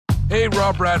Hey,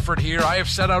 Rob Bradford here. I have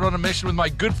set out on a mission with my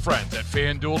good friends at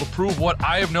FanDuel to prove what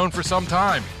I have known for some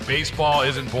time. Baseball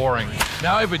isn't boring.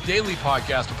 Now I have a daily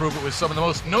podcast to prove it with some of the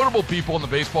most notable people in the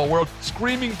baseball world,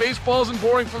 screaming baseball isn't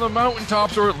boring from the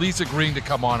mountaintops, or at least agreeing to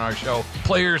come on our show.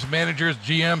 Players, managers,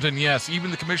 GMs, and yes, even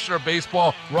the commissioner of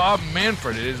baseball, Rob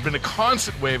Manfred. It has been a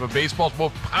constant wave of baseball's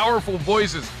most powerful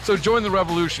voices. So join the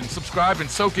revolution. Subscribe and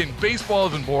soak in Baseball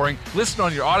Isn't Boring. Listen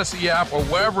on your Odyssey app or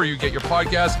wherever you get your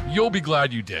podcasts. You'll be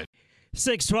glad you did.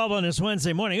 6:12 on this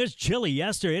Wednesday morning. It was chilly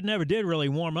yesterday. It never did really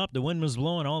warm up. The wind was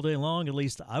blowing all day long. At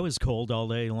least I was cold all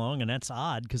day long, and that's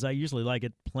odd because I usually like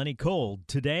it plenty cold.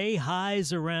 Today,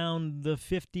 highs around the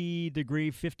 50-degree,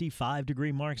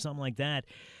 55-degree mark, something like that.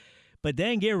 But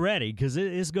then get ready because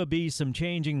it's going to be some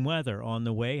changing weather on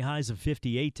the way. Highs of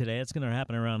 58 today. It's going to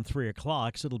happen around 3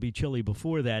 o'clock, so it'll be chilly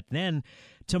before that. Then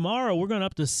tomorrow we're going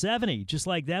up to 70, just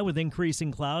like that with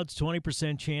increasing clouds,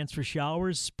 20% chance for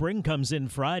showers. Spring comes in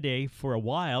Friday for a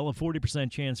while, a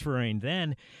 40% chance for rain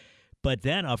then. But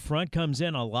then a front comes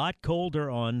in a lot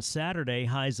colder on Saturday,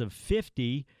 highs of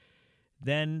 50.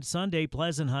 Then Sunday,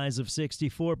 pleasant highs of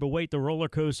 64. But wait, the roller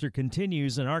coaster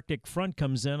continues. An Arctic front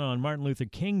comes in on Martin Luther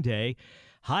King Day.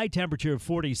 High temperature of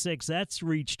 46. That's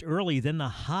reached early. Then the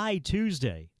high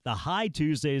Tuesday. The high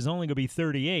Tuesday is only going to be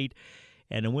 38.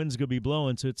 And the wind's going to be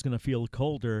blowing, so it's going to feel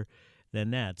colder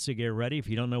than that. So get ready. If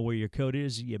you don't know where your coat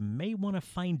is, you may want to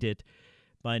find it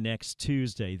by next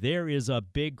Tuesday. There is a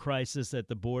big crisis at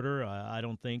the border. I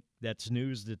don't think that's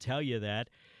news to tell you that.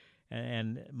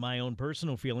 And my own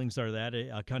personal feelings are that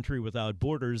a country without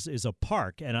borders is a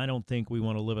park, and I don't think we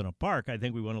want to live in a park. I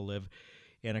think we want to live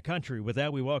in a country. With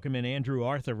that, we welcome in Andrew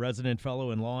Arthur, resident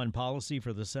fellow in law and policy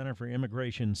for the Center for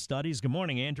Immigration Studies. Good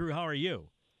morning, Andrew. How are you?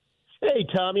 Hey,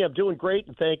 Tommy. I'm doing great,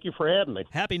 and thank you for having me.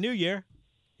 Happy New Year,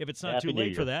 if it's not too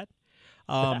late for that.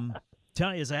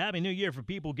 It's a Happy New Year for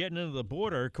people getting into the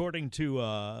border. According to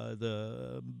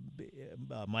the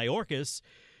Mayorkas,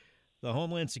 the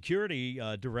Homeland Security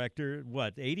Director,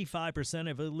 85%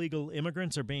 of illegal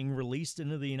immigrants are being released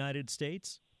into the United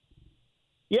States?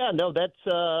 Yeah, no,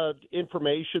 that's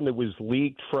information that was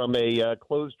leaked from a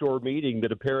closed-door meeting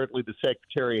that apparently the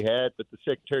Secretary had, but the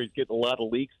Secretary's getting a lot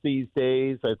of leaks these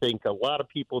days. I think a lot of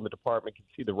people in the department can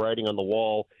see the writing on the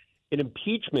wall. An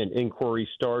impeachment inquiry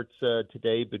starts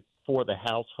today before the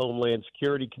House Homeland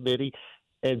Security Committee.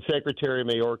 And Secretary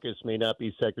Mayorkas may not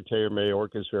be Secretary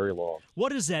Mayorkas very long.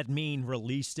 What does that mean,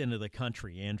 released into the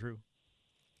country, Andrew?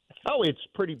 Oh, it's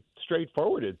pretty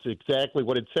straightforward. It's exactly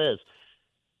what it says.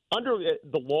 Under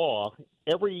the law,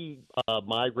 every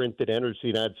migrant that enters the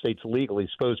United States legally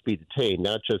is supposed to be detained,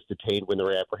 not just detained when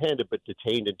they're apprehended, but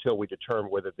detained until we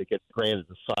determine whether they get granted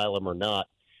asylum or not.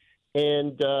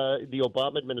 And the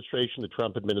Obama administration, the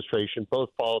Trump administration, both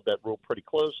followed that rule pretty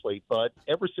closely. But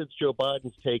ever since Joe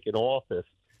Biden's taken office,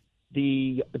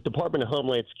 the Department of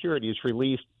Homeland Security has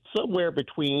released somewhere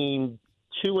between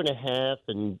 2.5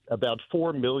 and about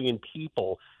 4 million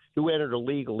people who entered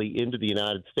illegally into the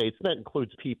United States. And that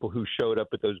includes people who showed up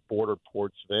at those border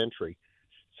ports of entry.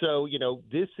 So,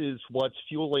 this is what's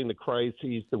fueling the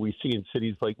crises that we see in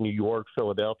cities like New York,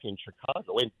 Philadelphia, and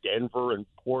Chicago, and Denver and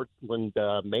Portland,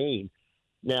 Maine,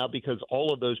 now because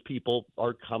all of those people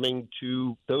are coming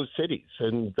to those cities,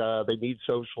 and they need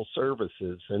social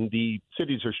services, and the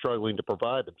cities are struggling to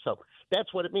provide them. So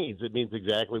that's what it means. It means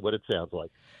exactly what it sounds like.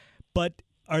 But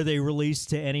are they released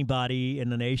to anybody in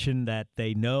the nation that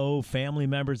they know, family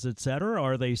members, et cetera?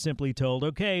 Or are they simply told,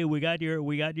 okay, we got your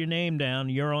name down,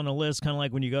 you're on the list, kind of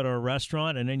like when you go to a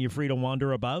restaurant and then you're free to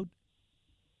wander about?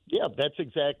 Yeah, that's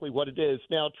exactly what it is.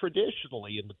 Now,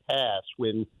 traditionally in the past,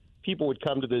 when people would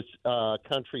come to this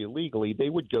country illegally, they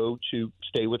would go to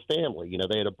stay with family.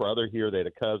 They had a brother here, they had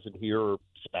a cousin here, or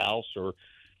spouse or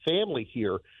family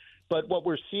here. But what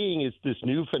we're seeing is this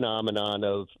new phenomenon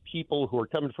of people who are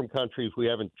coming from countries we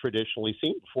haven't traditionally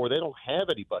seen before. They don't have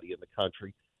anybody in the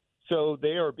country. So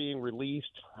they are being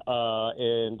released,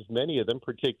 and many of them,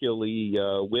 particularly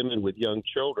women with young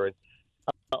children,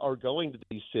 are going to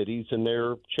these cities, and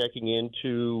they're checking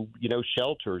into,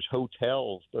 shelters,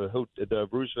 hotels, the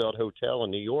Roosevelt Hotel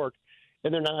in New York,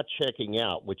 and they're not checking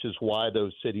out, which is why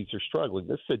those cities are struggling.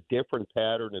 This is a different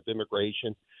pattern of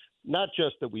immigration. Not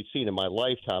just that we've seen in my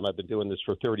lifetime, I've been doing this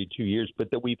for 32 years,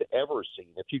 but that we've ever seen.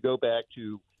 If you go back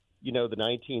to, the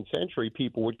 19th century,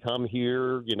 people would come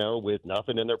here, with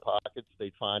nothing in their pockets.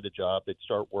 They'd find a job. They'd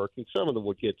start working. Some of them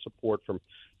would get support from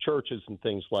churches and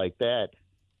things like that.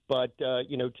 But,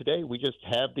 today we just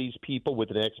have these people with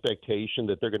an expectation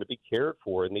that they're going to be cared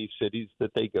for in these cities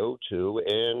that they go to.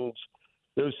 And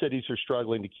those cities are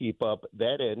struggling to keep up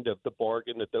that end of the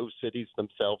bargain that those cities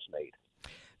themselves made.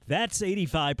 That's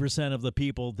 85% of the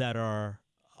people that are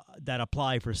that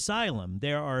apply for asylum,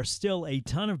 there are still a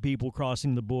ton of people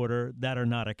crossing the border that are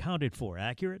not accounted for.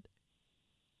 Accurate?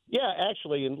 Yeah,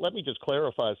 actually, and let me just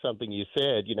clarify something you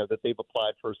said, that they've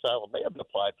applied for asylum. They haven't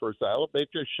applied for asylum.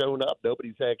 They've just shown up.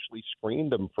 Nobody's actually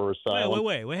screened them for asylum.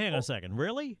 Wait, hang on a second.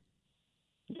 Really?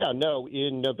 Yeah, no,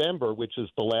 in November, which is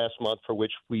the last month for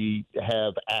which we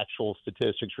have actual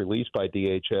statistics released by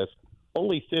DHS,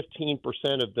 only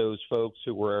 15% of those folks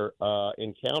who were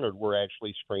encountered were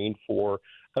actually screened for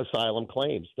asylum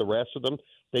claims. The rest of them,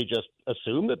 they just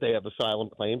assume that they have asylum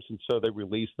claims, and so they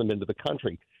release them into the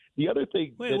country. The other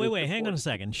thing... Wait, hang on a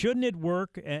second. Shouldn't it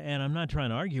work, and I'm not trying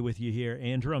to argue with you here,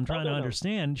 Andrew, I'm trying to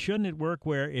understand, shouldn't it work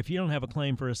where if you don't have a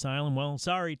claim for asylum, well,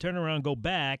 sorry, turn around, go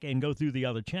back, and go through the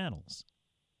other channels?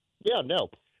 Yeah, no.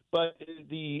 But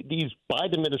these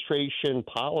Biden administration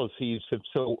policies have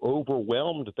so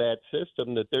overwhelmed that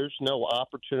system that there's no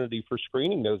opportunity for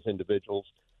screening those individuals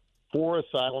for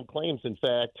asylum claims. In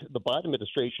fact, the Biden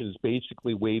administration is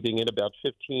basically waving in about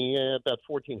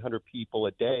 1,400 people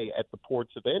a day at the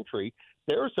ports of entry.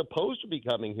 They're supposed to be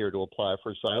coming here to apply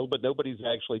for asylum, but nobody's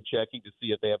actually checking to see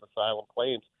if they have asylum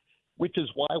claims, which is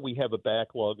why we have a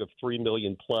backlog of 3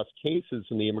 million plus cases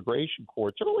in the immigration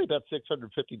courts. There are only about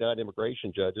 659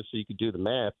 immigration judges, so you can do the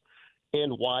math,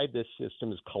 and why this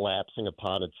system is collapsing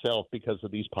upon itself because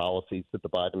of these policies that the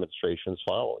Biden administration is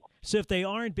following. So if they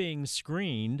aren't being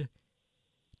screened,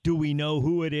 do we know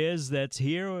who it is that's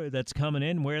here, that's coming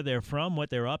in, where they're from, what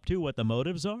they're up to, what the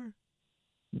motives are?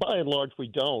 By and large, we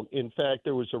don't. In fact,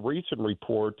 there was a recent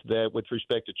report that with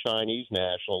respect to Chinese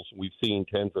nationals, we've seen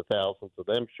tens of thousands of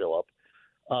them show up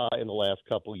in the last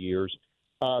couple of years.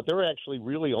 They're actually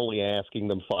really only asking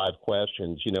them 5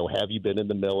 questions. Have you been in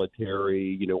the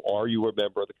military? Are you a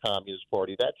member of the Communist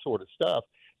Party? That sort of stuff.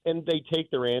 And they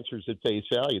take their answers at face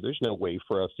value. There's no way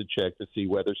for us to check to see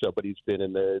whether somebody's been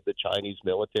in the Chinese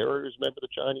military or is a member of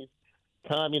the Chinese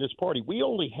Communist Party. We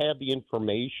only have the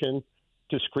information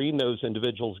to screen those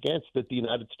individuals against that the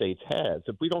United States has.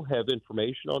 If we don't have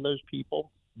information on those people,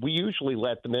 we usually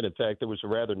let them in. In fact, there was a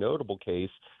rather notable case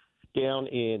down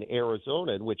in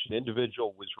Arizona in which an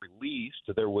individual was released.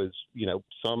 There was,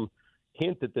 some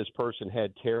hint that this person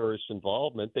had terrorist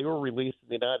involvement. They were released in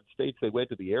the United States. They went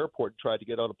to the airport and tried to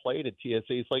get on a plane, and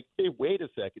TSA is like, hey, wait a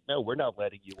second. No, we're not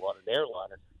letting you on an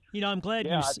airliner. I'm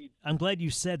glad you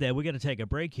said that. We got to take a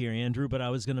break here, Andrew, but I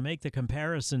was going to make the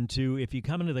comparison to if you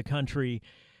come into the country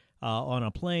on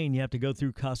a plane, you have to go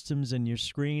through customs and you're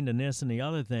screened and this and the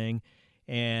other thing.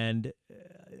 And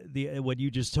what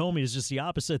you just told me is just the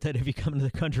opposite, that if you come into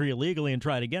the country illegally and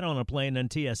try to get on a plane, then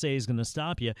TSA is going to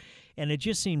stop you. And it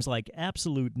just seems like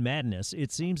absolute madness.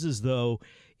 It seems as though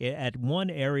at one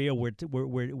area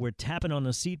we're tapping on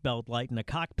the seatbelt light in the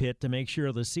cockpit to make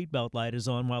sure the seatbelt light is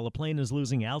on while the plane is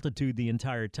losing altitude the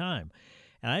entire time.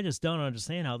 And I just don't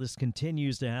understand how this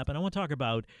continues to happen. I want to talk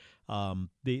about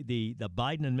the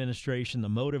Biden administration, the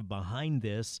motive behind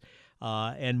this,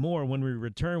 and more when we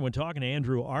return. We're talking to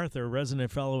Andrew Arthur, resident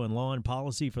fellow in law and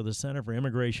policy for the Center for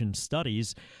Immigration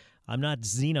Studies. I'm not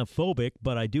xenophobic,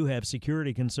 but I do have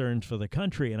security concerns for the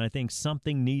country, and I think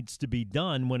something needs to be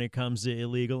done when it comes to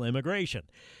illegal immigration.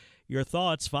 Your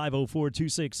thoughts,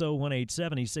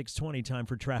 504-260-1870, 620, time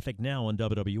for traffic now on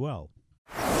WWL.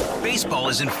 Baseball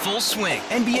is in full swing.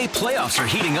 NBA playoffs are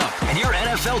heating up, and your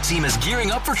NFL team is gearing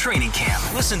up for training camp.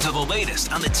 Listen to the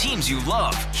latest on the teams you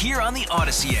love here on the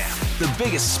Odyssey app. The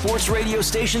biggest sports radio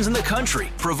stations in the country,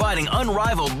 providing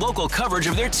unrivaled local coverage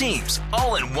of their teams,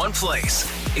 all in one place.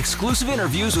 Exclusive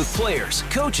interviews with players,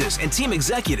 coaches, and team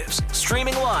executives,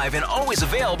 streaming live and always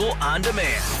available on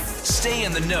demand. Stay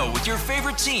in the know with your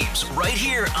favorite teams right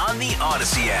here on the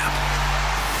Odyssey app.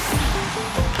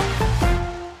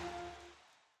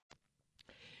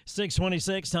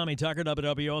 626, Tommy Tucker,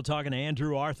 WWL, talking to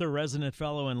Andrew Arthur, resident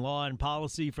fellow in law and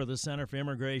policy for the Center for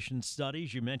Immigration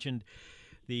Studies. You mentioned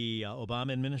the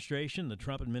Obama administration, the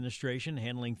Trump administration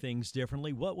handling things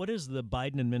differently. What is the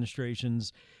Biden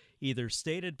administration's either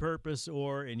stated purpose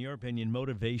or, in your opinion,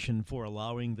 motivation for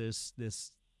allowing this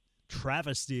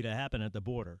travesty to happen at the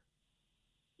border?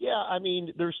 Yeah, I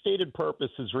mean, their stated purpose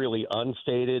is really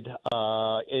unstated.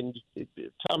 And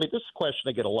Tommy, this is a question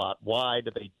I get a lot. Why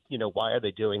are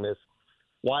they doing this?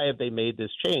 Why have they made this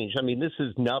change? I mean, this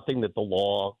is nothing that the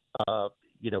law,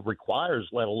 requires,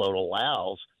 let alone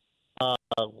allows,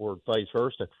 or vice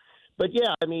versa. But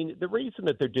yeah, I mean, the reason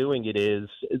that they're doing it is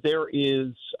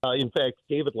in fact,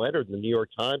 David Leonard in the New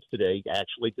York Times today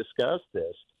actually discussed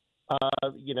this.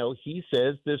 He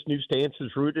says this new stance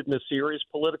is rooted in a serious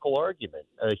political argument,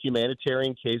 a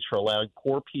humanitarian case for allowing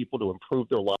poor people to improve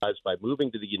their lives by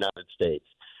moving to the United States.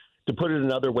 To put it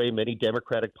another way, many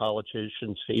Democratic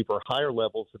politicians favor higher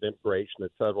levels of immigration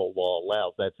that federal law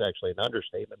allows. That's actually an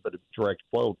understatement, but a direct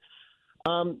quote.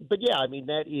 But yeah, I mean,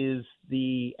 that is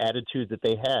the attitude that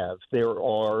they have. There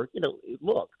are,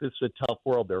 look, this is a tough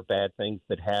world. There are bad things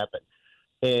that happen.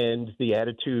 And the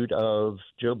attitude of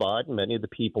Joe Biden, many of the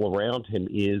people around him,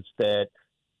 is that,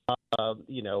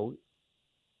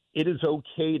 it is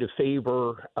okay to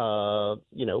favor,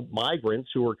 migrants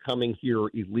who are coming here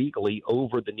illegally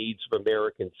over the needs of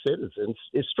American citizens,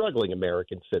 struggling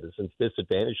American citizens,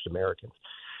 disadvantaged Americans.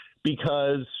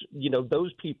 Because,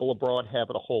 those people abroad have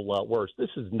it a whole lot worse.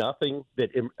 This is nothing that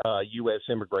U.S.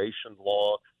 immigration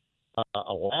law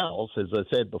allows, as I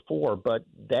said before, but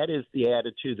that is the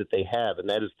attitude that they have, and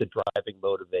that is the driving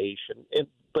motivation.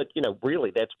 But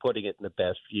really, that's putting it in the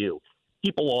best view.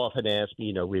 People often ask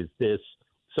me, is this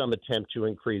some attempt to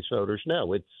increase voters?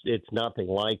 No, it's nothing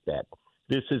like that.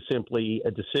 This is simply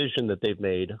a decision that they've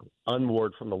made,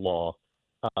 unmoored from the law,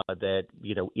 that,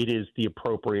 it is the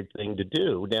appropriate thing to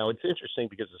do. Now, it's interesting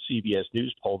because the CBS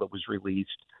News poll that was released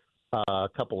a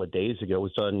couple of days ago,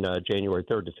 was on January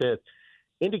 3rd to 5th,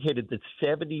 indicated that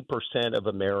 70% of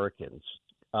Americans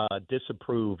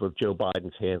disapprove of Joe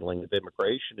Biden's handling of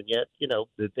immigration, and yet,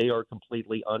 that they are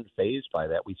completely unfazed by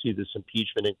that. We see this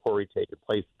impeachment inquiry taking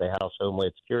place at the House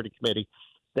Homeland Security Committee.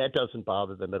 That doesn't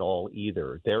bother them at all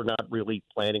either. They're not really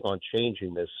planning on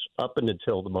changing this up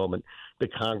until the moment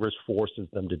that Congress forces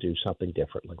them to do something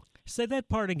differently. Say that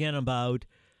part again about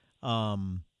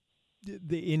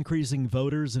the increasing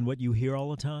voters and what you hear all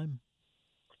the time.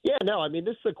 Yeah, no, I mean,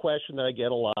 this is a question that I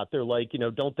get a lot. They're like,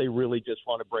 don't they really just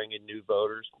want to bring in new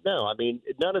voters? No, I mean,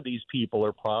 none of these people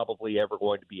are probably ever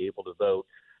going to be able to vote.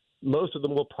 Most of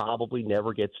them will probably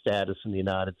never get status in the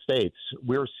United States.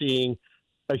 We're seeing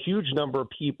a huge number of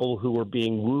people who are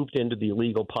being moved into the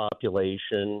illegal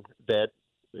population that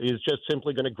is just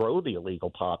simply going to grow the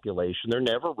illegal population. They're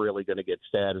never really going to get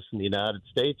status in the United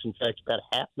States. In fact, about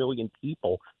 500,000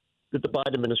 people that the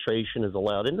Biden administration has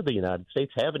allowed into the United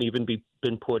States haven't even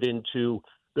been put into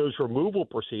those removal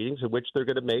proceedings in which they're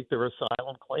going to make their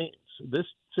asylum claims. This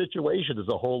situation is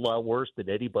a whole lot worse than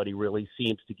anybody really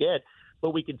seems to get,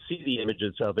 but we can see the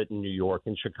images of it in New York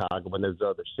and Chicago and those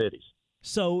other cities.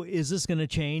 So is this going to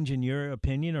change, in your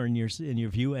opinion or in your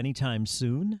view, anytime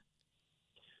soon?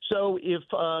 So if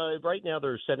right now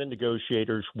there are Senate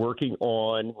negotiators working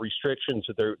on restrictions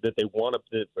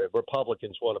that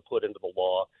Republicans want to put into the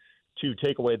law to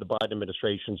take away the Biden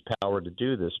administration's power to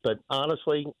do this. But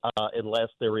honestly, unless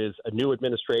there is a new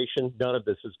administration, none of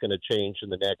this is going to change in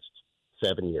the next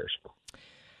 7 years.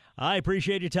 I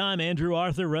appreciate your time. Andrew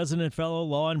Arthur, resident fellow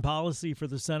law and policy for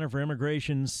the Center for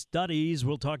Immigration Studies.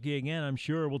 We'll talk to you again, I'm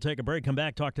sure. We'll take a break, come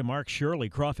back, talk to Mark Shirley,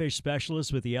 crawfish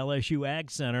specialist with the LSU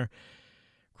Ag Center.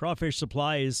 Crawfish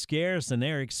supply is scarce and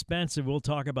they're expensive. We'll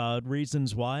talk about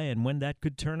reasons why and when that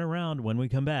could turn around when we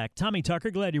come back. Tommy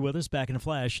Tucker, glad you're with us. Back in a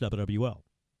flash, WWL.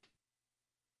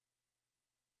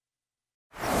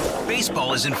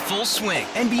 Baseball is in full swing.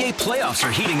 NBA playoffs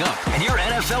are heating up, and your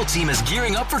NFL team is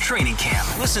gearing up for training camp.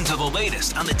 Listen to the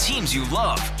latest on the teams you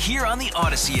love here on the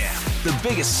Odyssey app. The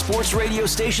biggest sports radio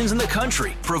stations in the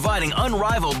country, providing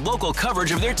unrivaled local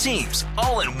coverage of their teams,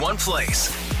 all in one place.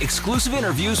 Exclusive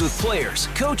interviews with players,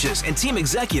 coaches, and team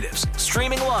executives,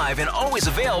 streaming live and always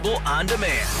available on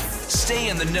demand. Stay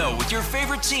in the know with your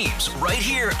favorite teams right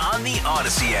here on the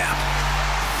Odyssey app.